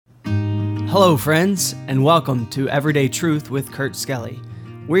Hello, friends, and welcome to Everyday Truth with Kurt Skelly.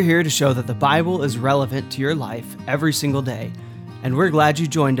 We're here to show that the Bible is relevant to your life every single day, and we're glad you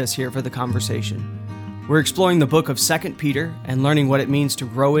joined us here for the conversation. We're exploring the book of 2 Peter and learning what it means to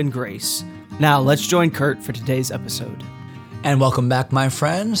grow in grace. Now, let's join Kurt for today's episode. And welcome back, my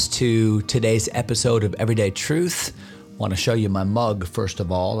friends, to today's episode of Everyday Truth. I want to show you my mug, first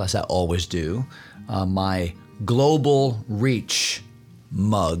of all, as I always do, my Global Reach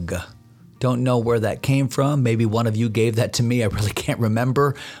mug. Don't know where that came from. Maybe one of you gave that to me. I really can't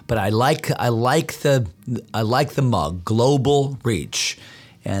remember, but I like the mug, Global Reach.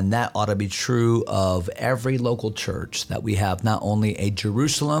 And that ought to be true of every local church, that we have not only a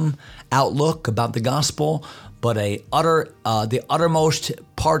Jerusalem outlook about the gospel, but the uttermost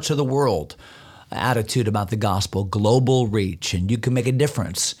parts of the world attitude about the gospel, global reach. And you can make a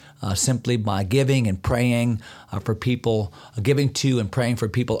difference simply by giving and praying for people, giving to and praying for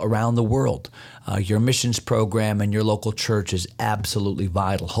people around the world. Your missions program and your local church is absolutely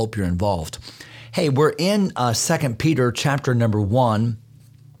vital. Hope you're involved. Hey, we're in 2 Peter chapter number 1,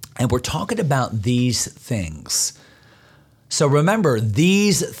 and we're talking about these things. So remember,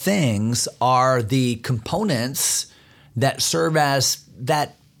 these things are the components that serve as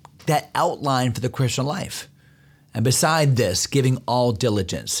that outline for the Christian life. And beside this, giving all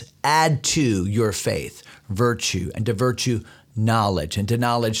diligence, add to your faith virtue, and to virtue knowledge, and to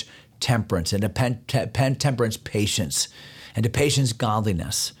knowledge temperance, and to temperance patience, and to patience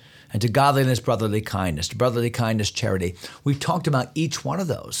godliness, and to godliness brotherly kindness, to brotherly kindness charity. We've talked about each one of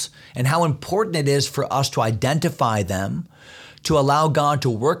those and how important it is for us to identify them, to allow God to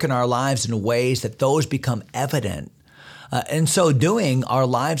work in our lives in ways that those become evident. In so doing, our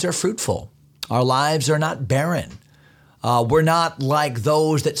lives are fruitful. Our lives are not barren. We're not like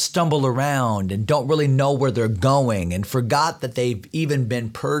those that stumble around and don't really know where they're going and forgot that they've even been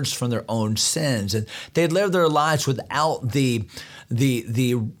purged from their own sins. And they live their lives without the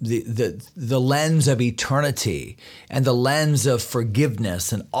lens of eternity and the lens of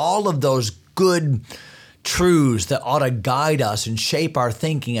forgiveness and all of those good truths that ought to guide us and shape our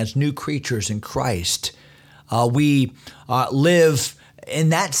thinking as new creatures in Christ. We live, in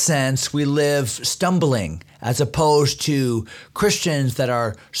that sense, we live stumbling as opposed to Christians that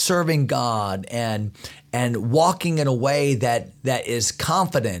are serving God and walking in a way that is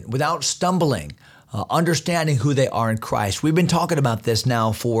confident without stumbling, understanding who they are in Christ. We've been talking about this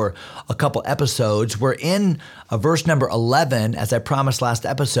now for a couple episodes. We're in verse number 11, as I promised last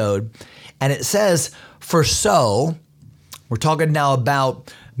episode, and it says, "For so," we're talking now about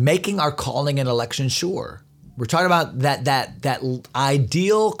making our calling and election sure. We're talking about that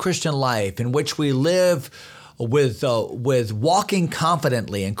ideal Christian life in which we live with walking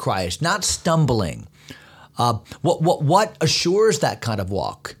confidently in Christ, not stumbling. What assures that kind of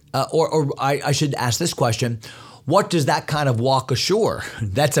walk? Or I should ask this question: what does that kind of walk assure?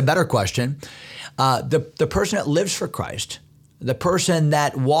 That's a better question. The person that lives for Christ, the person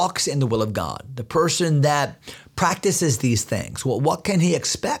that walks in the will of God, the person that practices these things. Well, what can he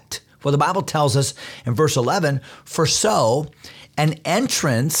expect? Well, the Bible tells us in verse 11, "For so an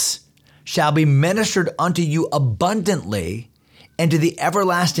entrance shall be ministered unto you abundantly into the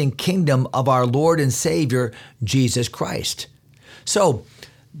everlasting kingdom of our Lord and Savior, Jesus Christ." So,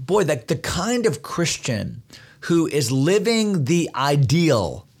 boy, the kind of Christian who is living the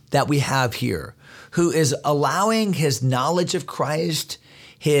ideal that we have here, who is allowing his knowledge of Christ,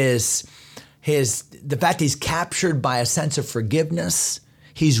 the fact he's captured by a sense of forgiveness,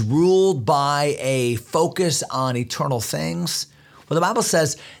 he's ruled by a focus on eternal things. Well, the Bible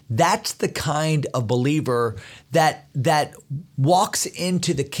says that's the kind of believer that walks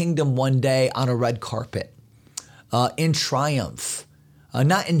into the kingdom one day on a red carpet, in triumph,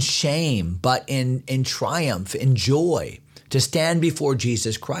 not in shame, but in triumph, in joy, to stand before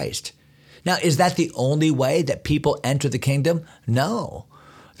Jesus Christ. Now, is that the only way that people enter the kingdom? No.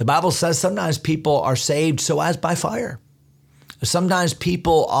 The Bible says sometimes people are saved so as by fire. Sometimes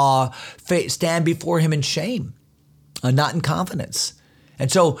people stand before him in shame, not in confidence.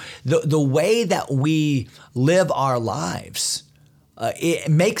 And so the way that we live our lives, it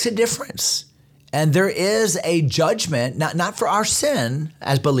makes a difference. And there is a judgment, not for our sin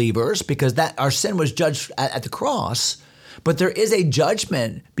as believers, because that our sin was judged at the cross, but there is a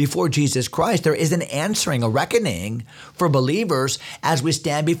judgment before Jesus Christ. There is an answering, a reckoning for believers as we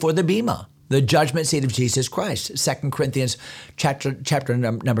stand before the bema, the judgment seat of Jesus Christ. 2 Corinthians chapter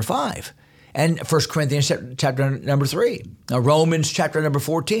number 5. And 1 Corinthians chapter number 3, Romans chapter number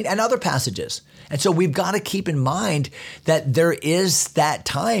 14, and other passages. And so we've got to keep in mind that there is that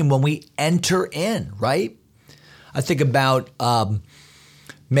time when we enter in, right? I think about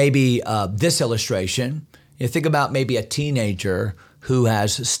maybe this illustration. You think about maybe a teenager who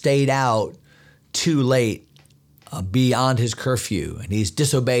has stayed out too late beyond his curfew, and he's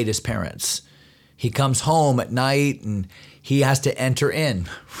disobeyed his parents. He comes home at night and he has to enter in,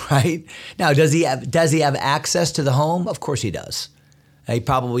 right? Now, does he have access to the home? Of course he does. He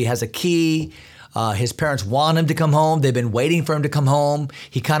probably has a key. His parents want him to come home. They've been waiting for him to come home.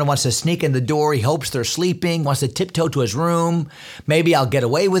 He kind of wants to sneak in the door. He hopes they're sleeping, wants to tiptoe to his room. Maybe I'll get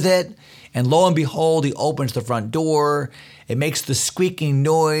away with it. And lo and behold, he opens the front door. It makes the squeaking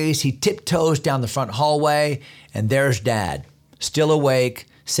noise. He tiptoes down the front hallway, and there's Dad, still awake,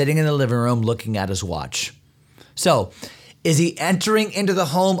 sitting in the living room looking at his watch. So, is he entering into the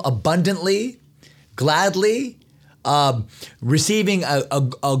home abundantly, gladly, receiving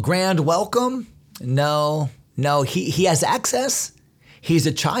a grand welcome? No. He has access. He's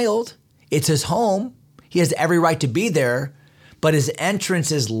a child. It's his home. He has every right to be there, but his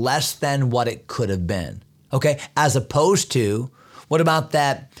entrance is less than what it could have been. Okay, as opposed to, what about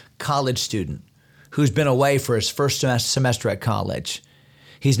that college student who's been away for his first semester at college?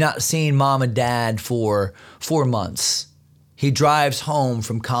 He's not seen mom and dad for 4 months. He drives home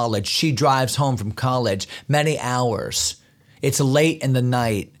from college. She drives home from college many hours. It's late in the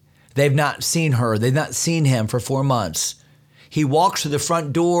night. They've not seen her. They've not seen him for 4 months. He walks to the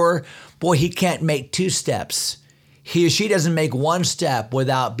front door. Boy, he can't make 2 steps. He or she doesn't make 1 step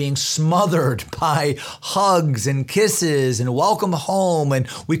without being smothered by hugs and kisses and welcome home and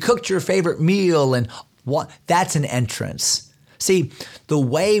we cooked your favorite meal and what? That's an entrance. See, the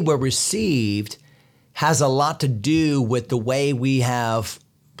way we're received has a lot to do with the way we have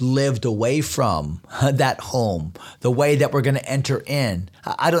lived away from that home, the way that we're going to enter in.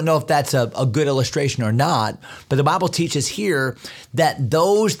 I don't know if that's a good illustration or not, but the Bible teaches here that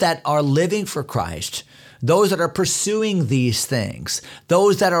those that are living for Christ, those that are pursuing these things,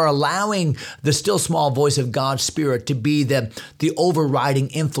 those that are allowing the still small voice of God's Spirit to be the overriding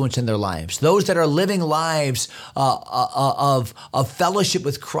influence in their lives, those that are living lives of fellowship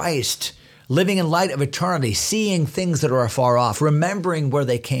with Christ, living in light of eternity, seeing things that are afar off, remembering where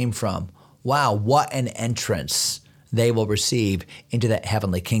they came from. Wow, what an entrance they will receive into that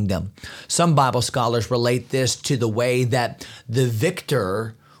heavenly kingdom. Some Bible scholars relate this to the way that the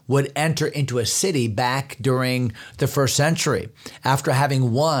victor would enter into a city back during the first century after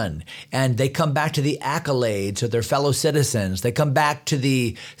having won. And they come back to the accolades of their fellow citizens. They come back to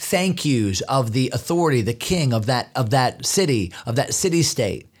the thank yous of the authority, the king of that city, of that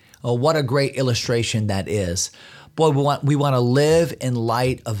city-state. Oh, what a great illustration that is. Boy, we want to live in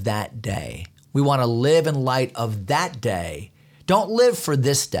light of that day. We want to live in light of that day. Don't live for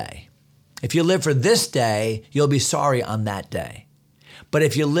this day. If you live for this day, you'll be sorry on that day. But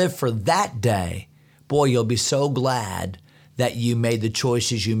if you live for that day, boy, you'll be so glad that you made the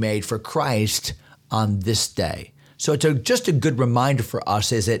choices you made for Christ on this day. So it's just a good reminder for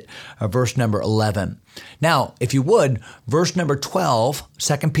us, is it? Verse number 11. Now, if you would, verse number 12,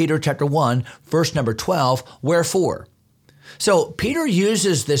 2 Peter chapter 1, verse number 12, wherefore? So Peter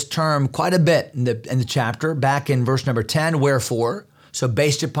uses this term quite a bit in the chapter, back in verse number 10, wherefore? So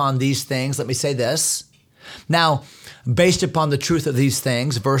based upon these things, let me say this. Now, based upon the truth of these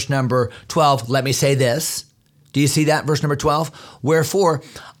things, verse number 12, let me say this. Do you see that? Verse number 12, wherefore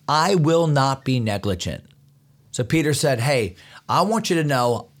I will not be negligent. So Peter said, hey, I want you to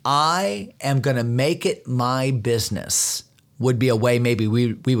know I am going to make it my business, would be a way maybe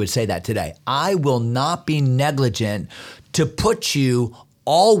we would say that today. I will not be negligent to put you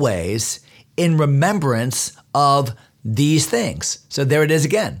always in remembrance of these things. So there it is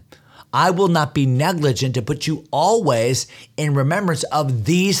again. I will not be negligent to put you always in remembrance of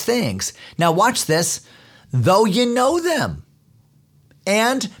these things. Now watch this. Though you know them,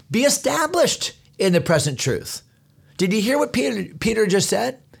 and be established in the present truth. Did you hear what Peter just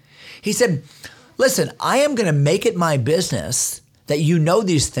said? He said, listen, I am going to make it my business that you know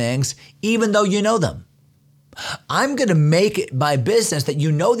these things, even though you know them. I'm going to make it my business that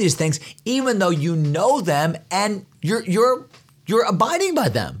you know these things, even though you know them and you're abiding by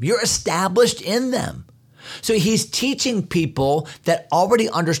them. You're established in them. So he's teaching people that already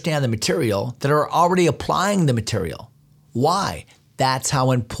understand the material, that are already applying the material. Why? That's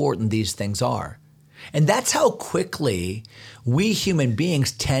how important these things are. And that's how quickly we human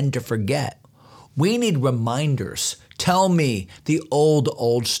beings tend to forget. We need reminders. Tell me the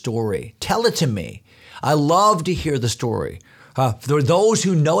old story. Tell it to me. I love to hear the story. For those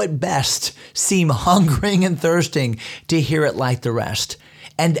who know it best seem hungering and thirsting to hear it like the rest.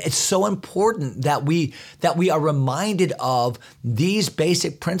 And it's so important that we are reminded of these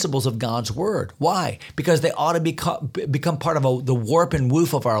basic principles of God's Word. Why? Because they ought to become part of the warp and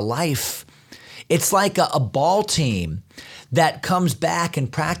woof of our life. It's like a ball team that comes back in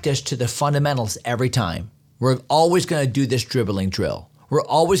practice to the fundamentals every time. We're always going to do this dribbling drill. We're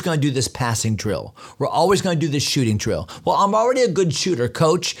always going to do this passing drill. We're always going to do this shooting drill. Well, I'm already a good shooter,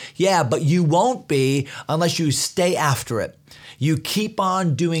 coach. Yeah, but you won't be unless you stay after it. You keep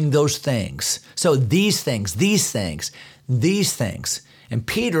on doing those things. So these things. And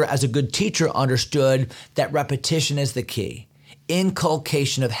Peter, as a good teacher, understood that repetition is the key.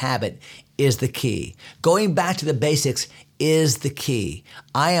 Inculcation of habit is the key. Going back to the basics is the key.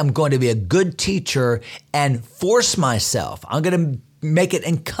 I am going to be a good teacher and force myself. I'm going to make it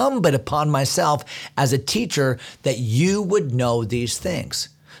incumbent upon myself as a teacher that you would know these things.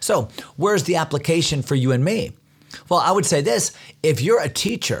 So where's the application for you and me? Well, I would say this: if you're a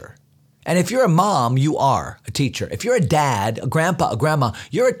teacher, and if you're a mom, you are a teacher. If you're a dad, a grandpa, a grandma,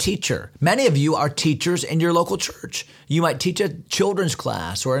 you're a teacher. Many of you are teachers in your local church. You might teach a children's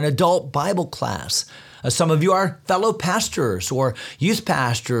class or an adult Bible class. Some of you are fellow pastors or youth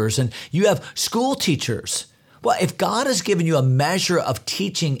pastors, and you have school teachers. Well, if God has given you a measure of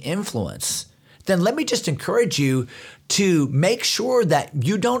teaching influence, then let me just encourage you to make sure that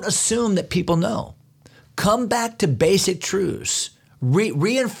you don't assume that people know. Come back to basic truths.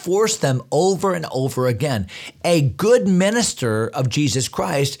 Reinforce them over and over again. A good minister of Jesus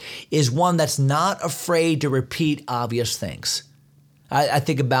Christ is one that's not afraid to repeat obvious things. I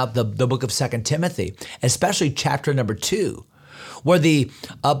think about the book of 2 Timothy, especially chapter number 2. Where the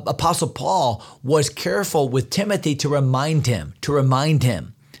Apostle Paul was careful with Timothy to remind him.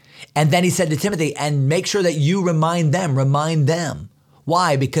 And then he said to Timothy, and make sure that you remind them.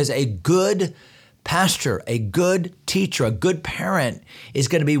 Why? Because a good pastor, a good teacher, a good parent is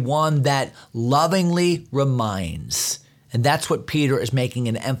going to be one that lovingly reminds. And that's what Peter is making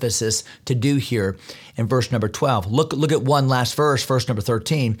an emphasis to do here in verse number 12. Look at one last verse number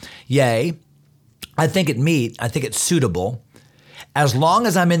 13. Yea, I think it's suitable, as long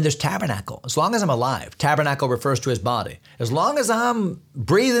as I'm in this tabernacle, as long as I'm alive. Tabernacle refers to his body. As long as I'm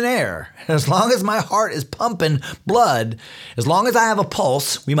breathing air, as long as my heart is pumping blood, as long as I have a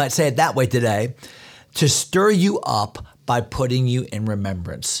pulse, we might say it that way today, to stir you up by putting you in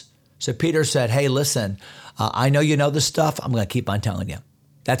remembrance. So Peter said, hey, listen, I know you know this stuff. I'm going to keep on telling you.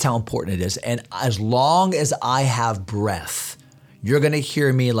 That's how important it is. And as long as I have breath, you're going to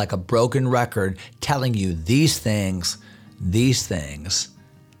hear me like a broken record telling you these things.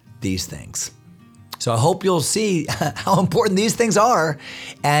 So I hope you'll see how important these things are,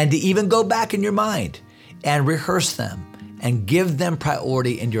 and to even go back in your mind and rehearse them and give them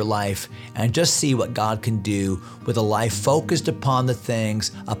priority in your life, and just see what God can do with a life focused upon the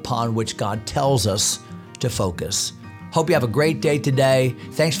things upon which God tells us to focus. Hope you have a great day today.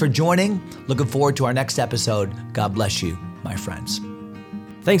 Thanks for joining. Looking forward to our next episode. God bless you, my friends.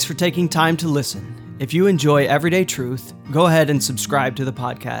 Thanks for taking time to listen. If you enjoy Everyday Truth, go ahead and subscribe to the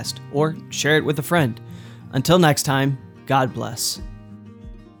podcast or share it with a friend. Until next time, God bless.